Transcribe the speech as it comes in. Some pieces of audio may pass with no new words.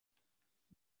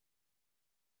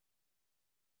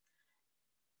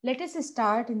Let us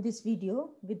start in this video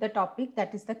with the topic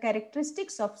that is the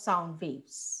characteristics of sound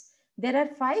waves. There are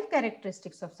 5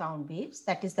 characteristics of sound waves,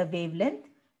 that is the wavelength,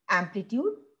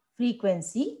 amplitude,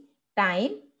 frequency,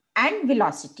 time and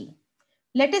velocity.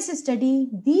 Let us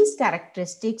study these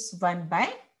characteristics one by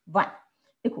one.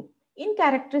 देखो, इन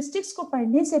characteristics को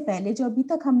पढ़ने से पहले जो अभी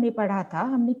तक हमने पढ़ा था,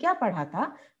 हमने क्या पढ़ा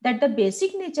था? That the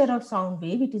basic nature of sound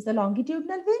wave, it is the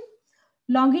longitudinal wave.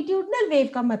 Longitudinal wave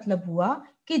का मतलब हुआ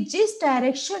कि जिस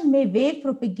डायरेक्शन में वेव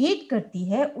प्रोपेगेट करती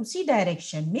है उसी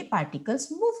डायरेक्शन में पार्टिकल्स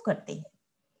मूव करते हैं।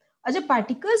 और जब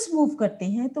पार्टिकल्स मूव करते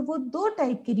हैं तो वो दो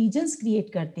टाइप के रीजन्स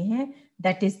क्रिएट करते हैं,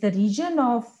 that is the reason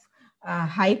of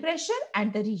high pressure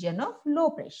and the reason of low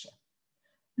pressure.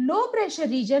 Low pressure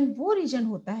region वो रीजन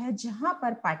होता है जहां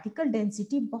पर पार्टिकल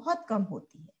डेंसिटी बहुत कम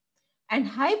होती है, and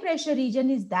high pressure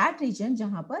region is that reason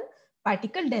जहां पर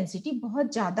पार्टिकल डेंसिटी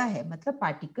बहुत ज्यादा है, मतलब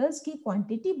पार्टिकल्स की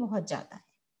क्वांटिटी बहुत ज्यादा है।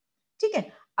 ठीक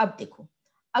है, अब देखो,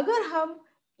 अगर हम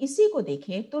इसी को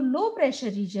देखें तो लो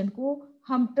प्रेशर रीजन को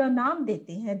हम नाम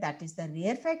देते हैं that is the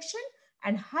rarefaction,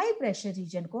 and high pressure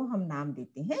region को हम नाम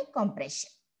देते हैं कंप्रेशन।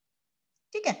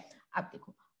 ठीक है, अब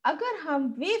देखो, अगर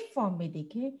हम वेव फॉर्म में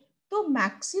देखें तो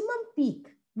मैक्सिमम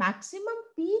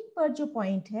पीक पर जो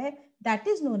पॉइंट है that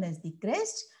is known as the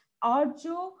crest, और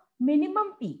जो मिनिमम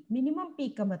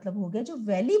पीक का मतलब हो गया जो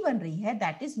वैली बन रही है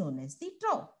that is known as the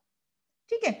ट्रॉफ।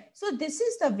 ठीक है, so this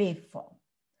is the wave form.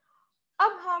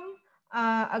 अब हम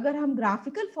अगर हम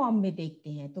ग्राफिकल फॉर्म में देखते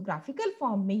हैं तो ग्राफिकल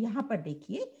फॉर्म में यहाँ पर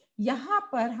देखिए, यहाँ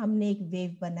पर हमने एक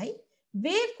वेव बनाई,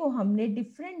 वेव को हमने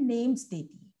डिफरेंट नेम्स दे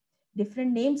दिए,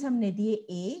 डिफरेंट नेम्स हमने दिए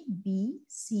A, B,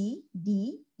 C, D,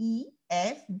 E,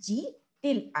 F, G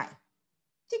till I।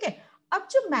 ठीक है, अब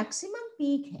जो मैक्सिमम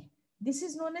पीक है this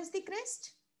is known as the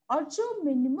crest, और जो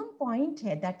मिनिमम पॉइंट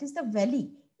है that is the valley,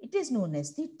 it is known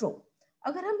as the ट्रॉफ।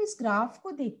 अगर हम इस ग्राफ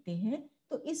को देखते हैं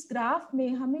तो इस ग्राफ में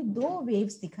हमें दो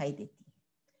वेव्स दिखाई देती हैं।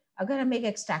 अगर हम एक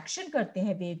एक्सट्रैक्शन करते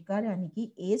हैं वेव का, यानी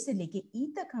कि ए से लेके ई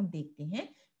तक हम देखते हैं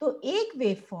तो एक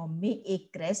वेव फॉर्म में एक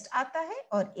क्रेस्ट आता है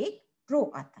और एक ट्रो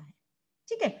आता है।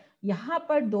 ठीक है, यहाँ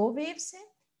पर दो वेव्स हैं,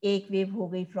 एक वेव हो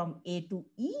गई फ्रॉम ए टू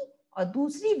ई और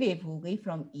दूसरी वेव हो गई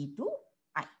फ्रॉम ई टू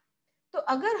आई। तो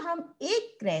अगर हम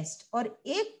एक क्रेस्ट और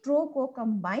एक ट्रो को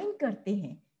कंबाइन करते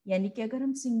हैं, यानी कि अगर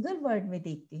हम सिंगल वर्ड में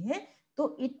देखते हैं तो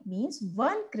it means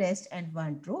one crest and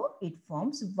one ट्रो, it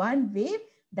forms one wave,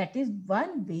 that is one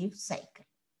wave cycle.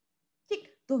 ठीक,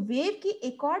 तो वेव की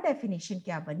एक और डेफिनेशन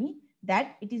क्या बनी,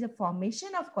 that it is a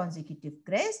formation of consecutive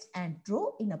crest and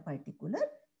ट्रो in a particular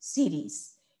series.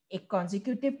 एक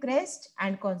कॉन्जिक्यूटिव क्रेस्ट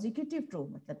एंड कॉन्जिक्यूटिव ट्रो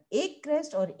मतलब एक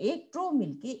क्रेस्ट और एक ट्रो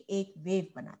मिलके एक वेव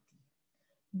बनाती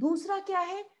है। दूसरा क्या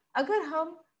है, अगर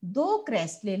हम दो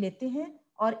क्रेस्ट ले लेते हैं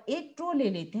और एक ट्रो ले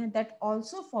लेते हैं that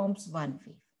also forms one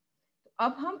wave.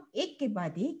 अब हम एक के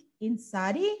बाद एक इन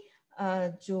सारी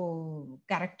जो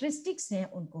कैरेक्टरिस्टिक्स हैं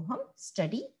उनको हम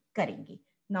स्टडी करेंगे।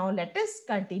 Now let us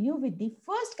continue with the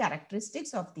first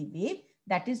characteristics of the wave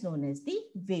that is known as the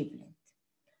wavelength.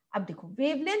 अब देखो,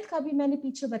 वेवलेंथ का भी मैंने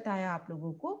पीछे बताया आप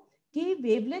लोगों को कि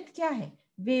वेवलेंथ क्या है।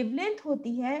 वेवलेंथ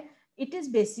होती है, it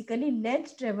is basically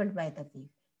length travelled by the wave,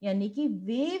 यानी कि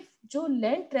वेव जो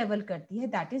लेंथ ट्रेवल करती है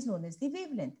that is known as the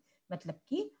wavelength. मतलब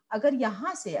कि अगर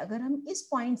यहाँ से अगर हम इस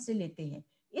पॉइंट से लेते हैं,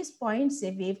 इस पॉइंट से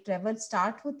वेव ट्रेवल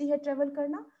स्टार्ट होती है ट्रेवल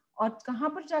करना, और कहाँ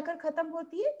पर जाकर खत्म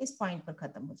होती है, इस पॉइंट पर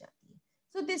खत्म हो जाती है।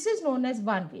 So this is known as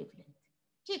one wavelength.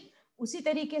 ठीक, उसी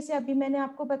तरीके से अभी मैंने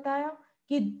आपको बताया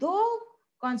कि दो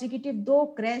कॉन्जिक्यूटिव, दो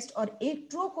क्रेस्ट और एक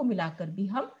ट्रो को मिलाकर भी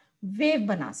हम वेव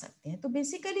बना सकते हैं। तो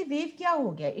बेसिकली वेव क्या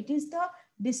हो गया, it is the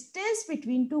distance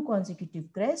between two consecutive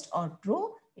crest और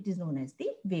ट्रो, it is known as the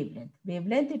wavelength.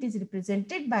 Wavelength it is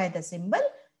represented by the symbol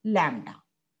lambda.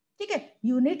 ठीक है,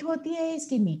 यूनिट होती है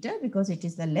इसकी metre, because it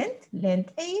is the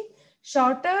length है ये।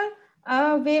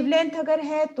 शॉर्टर वेवलेंथ अगर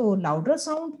है तो लाउडर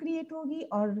साउंड क्रिएट होगी,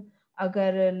 और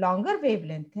अगर लॉन्गर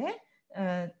वेवलेंथ है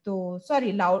तो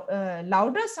सॉरी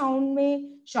लाउडर साउंड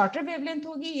में शॉर्टर वेवलेंथ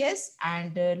होगी, यस,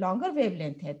 एंड लॉन्गर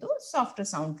वेवलेंथ है तो सॉफ्टर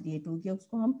साउंड क्रिएट होगी।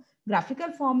 उसको हम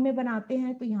ग्राफिकल फॉर्म में बनाते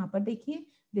हैं तो यहाँ पर देखिए,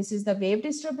 this is the wave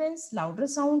disturbance, louder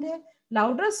sound है।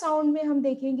 लाउडर साउंड में हम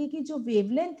देखेंगे कि जो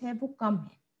वेवलेंथ है वो कम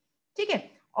है। ठीक है,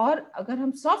 और अगर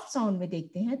हम सॉफ्ट साउंड में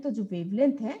देखते हैं तो जो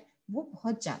वेवलेंथ है वो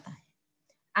बहुत ज्यादा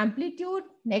है। एम्पलीट्यूड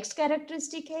नेक्स्ट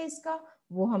कैरेक्टरिस्टिक है इसका,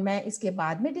 वो मैं इसके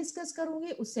बाद में डिस्कस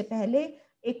करूंगी। उससे पहले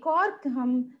एक और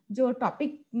हम जो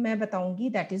टॉपिक मैं बताऊंगी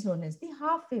that is known as the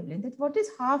half wavelength. What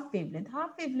is half wavelength?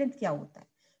 Half wavelength क्या होता है?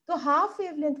 तो हाफ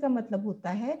वेवलेंथ का मतलब होता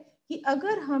है कि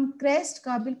अगर हम क्रेस्ट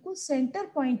का बिल्कुल सेंटर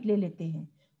पॉइंट ले लेते हैं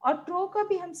और ट्रो का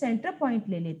भी हम सेंटर पॉइंट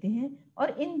ले लेते हैं, और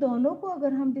इन दोनों को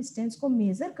अगर हम डिस्टेंस को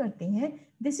मेजर करते हैं,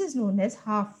 this is known as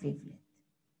half wavelength.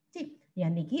 ठीक,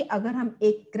 यानी कि अगर हम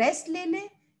एक क्रेस्ट ले लें,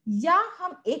 या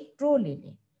हम एक ट्रो ले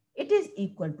लें, it is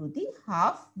equal to the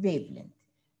half wavelength.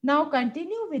 Now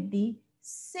continue with the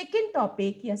second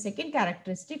topic या second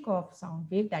characteristic of sound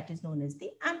wave, that is known as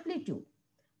the amplitude.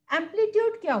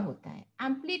 Amplitude क्या होता है?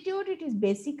 Amplitude, it is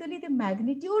basically the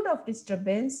magnitude of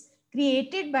disturbance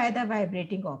created by the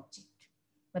vibrating object.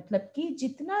 मतलब कि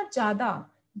जितना ज्यादा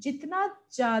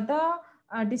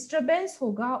disturbance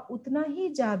होगा उतना ही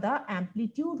ज्यादा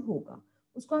एम्पलीट्यूड होगा.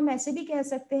 उसको हम ऐसे भी कह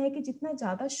सकते हैं कि जितना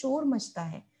ज्यादा शोर मचता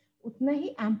है उतना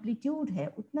ही एम्पलीट्यूड है,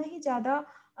 उतना ही ज्यादा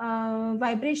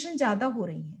वाइब्रेशन ज्यादा हो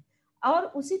रही है. और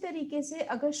उसी तरीके से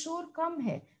अगर शोर कम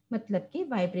है मतलब कि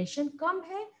वाइब्रेशन कम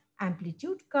है,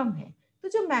 एम्पलीट्यूड कम है. तो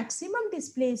जो मैक्सिमम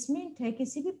डिस्प्लेसमेंट है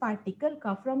किसी भी पार्टिकल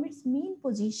का from its mean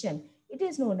position, it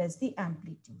is known as the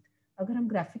amplitude. अगर हम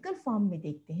ग्राफिकल फॉर्म में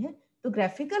देखते हैं तो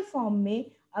ग्राफिकल फॉर्म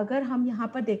में अगर हम यहाँ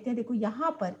पर देखते हैं, देखो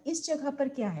यहाँ पर इस जगह पर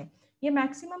क्या है, ये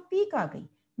मैक्सिमम पीक आ गई.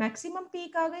 मैक्सिमम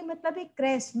पीक आ गई मतलब एक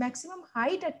क्रेस्ट मैक्सिमम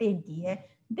हाइट अटेन की है.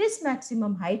 This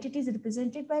maximum height it is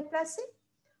represented by plus ए.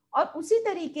 और उसी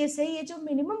तरीके से ये जो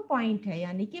मिनिमम पॉइंट है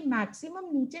यानी कि मैक्सिमम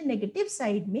नीचे नेगेटिव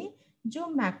साइड में जो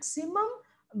मैक्सिमम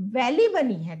वैली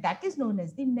बनी है, that is known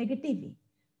as the negative A.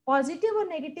 Positive और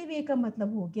नेगेटिव ए का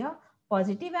मतलब हो गया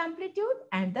positive amplitude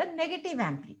and the negative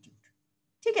amplitude.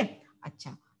 ठीक है.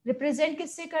 अच्छा, रिप्रेजेंट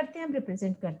किससे करते हैं? हम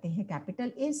रिप्रेजेंट करते हैं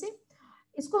कैपिटल ए से.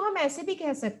 इसको हम ऐसे भी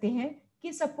कह सकते हैं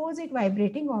कि सपोज एक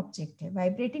वाइब्रेटिंग ऑब्जेक्ट है.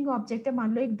 वाइब्रेटिंग ऑब्जेक्ट है,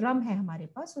 मान लो एक ड्रम है हमारे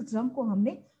पास. उस ड्रम को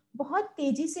हमने बहुत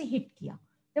तेजी से हिट किया.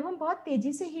 जब हम बहुत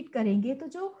तेजी से हिट करेंगे तो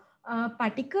जो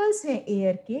पार्टिकल्स हैं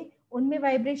एयर के, उनमें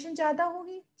वाइब्रेशन ज्यादा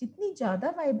होगी. जितनी ज्यादा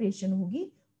वाइब्रेशन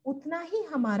होगी उतना ही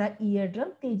हमारा ईयर ड्रम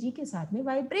तेजी के साथ में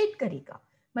वाइब्रेट करेगा,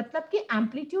 मतलब कि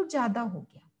एम्पलीट्यूड ज्यादा हो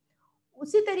गया.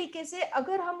 उसी तरीके से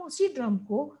अगर हम उसी ड्रम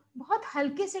को बहुत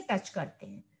हल्के से टच करते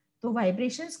हैं तो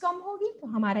वाइब्रेशंस कम होगी, तो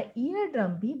हमारा ईयर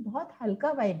ड्रम भी बहुत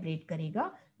हल्का वाइब्रेट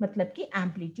करेगा, मतलब कि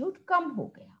एम्पलीट्यूड कम हो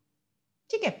गया.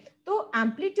 ठीक है. तो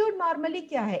एम्पलीट्यूड नॉर्मली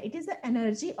क्या है? It is the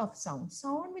energy of sound.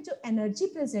 Sound में जो एनर्जी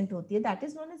प्रेजेंट होती है that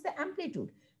is known as the amplitude.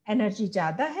 Energy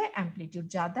ज्यादा है, एम्पलीट्यूड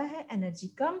ज्यादा है. एनर्जी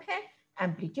कम है,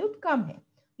 एम्पलीट्यूड कम है.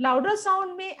 लाउडर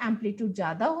साउंड में एम्पलीट्यूड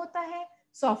ज्यादा होता है,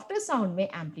 सॉफ्टर साउंड में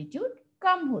एम्पलीट्यूड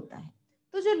कम होता है.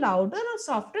 तो जो लाउडर और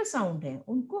सॉफ्टर साउंड है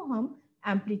उनको हम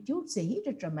एम्पलीट्यूड से ही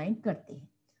डिटरमाइन करते हैं.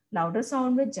 लाउडर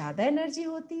साउंड में ज्यादा एनर्जी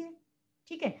होती है,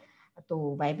 ठीक है,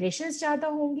 तो वाइब्रेशंस ज्यादा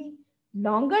होंगी,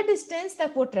 लॉन्गर डिस्टेंस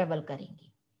तक वो ट्रेवल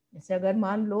करेंगी. जैसे अगर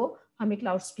मान लो हम एक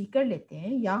लाउड स्पीकर लेते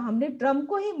हैं या हमने ड्रम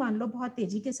को ही मान लो बहुत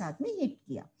तेजी के साथ में हिट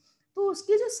किया, तो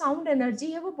उसकी जो साउंड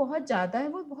एनर्जी है वो बहुत ज्यादा है,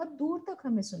 वो बहुत दूर तक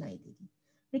हमें सुनाई देगी.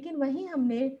 लेकिन वहीं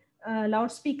हमने लाउड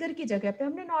स्पीकर की जगह पे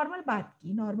हमने नॉर्मल बात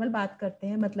की. नॉर्मल बात करते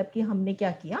हैं मतलब कि हमने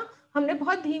क्या किया, हमने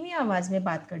बहुत धीमी आवाज में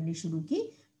बात करनी शुरू की.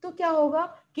 तो क्या होगा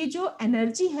कि जो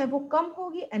एनर्जी है वो कम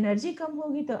होगी. एनर्जी कम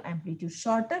होगी तो एम्पलीट्यूड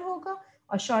शॉर्टर होगा,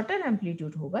 और शॉर्टर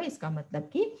एम्पलीट्यूड होगा इसका मतलब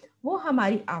कि वो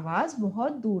हमारी आवाज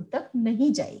बहुत दूर तक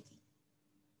नहीं जाएगी.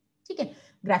 ठीक है.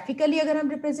 ग्राफिकली अगर हम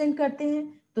रिप्रेजेंट करते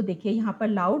हैं तो देखिए यहाँ पर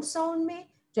लाउड साउंड में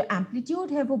जो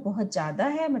एम्पलीट्यूड है वो बहुत ज्यादा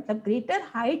है, मतलब ग्रेटर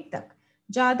हाइट तक,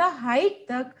 ज्यादा हाइट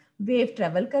तक वेव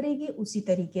ट्रेवल करेगी. उसी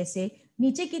तरीके से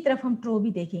नीचे की तरफ हम ट्रो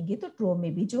भी देखेंगे तो ट्रो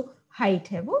में भी जो हाइट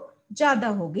है वो ज्यादा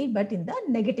होगी, but in the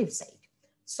negative side.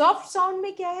 Soft sound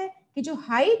में क्या है कि जो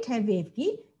हाइट है वेव की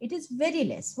इट इज वेरी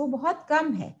लेस, वो बहुत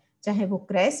कम है, चाहे वो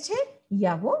क्रेस्ट है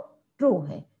या वो ट्रो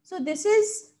है. सो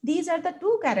these are the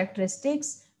two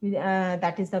characteristics,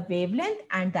 that is the wavelength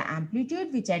and the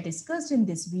amplitude, which I discussed in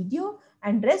this video,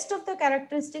 and rest of the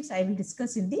characteristics I will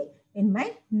discuss in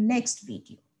my next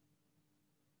video.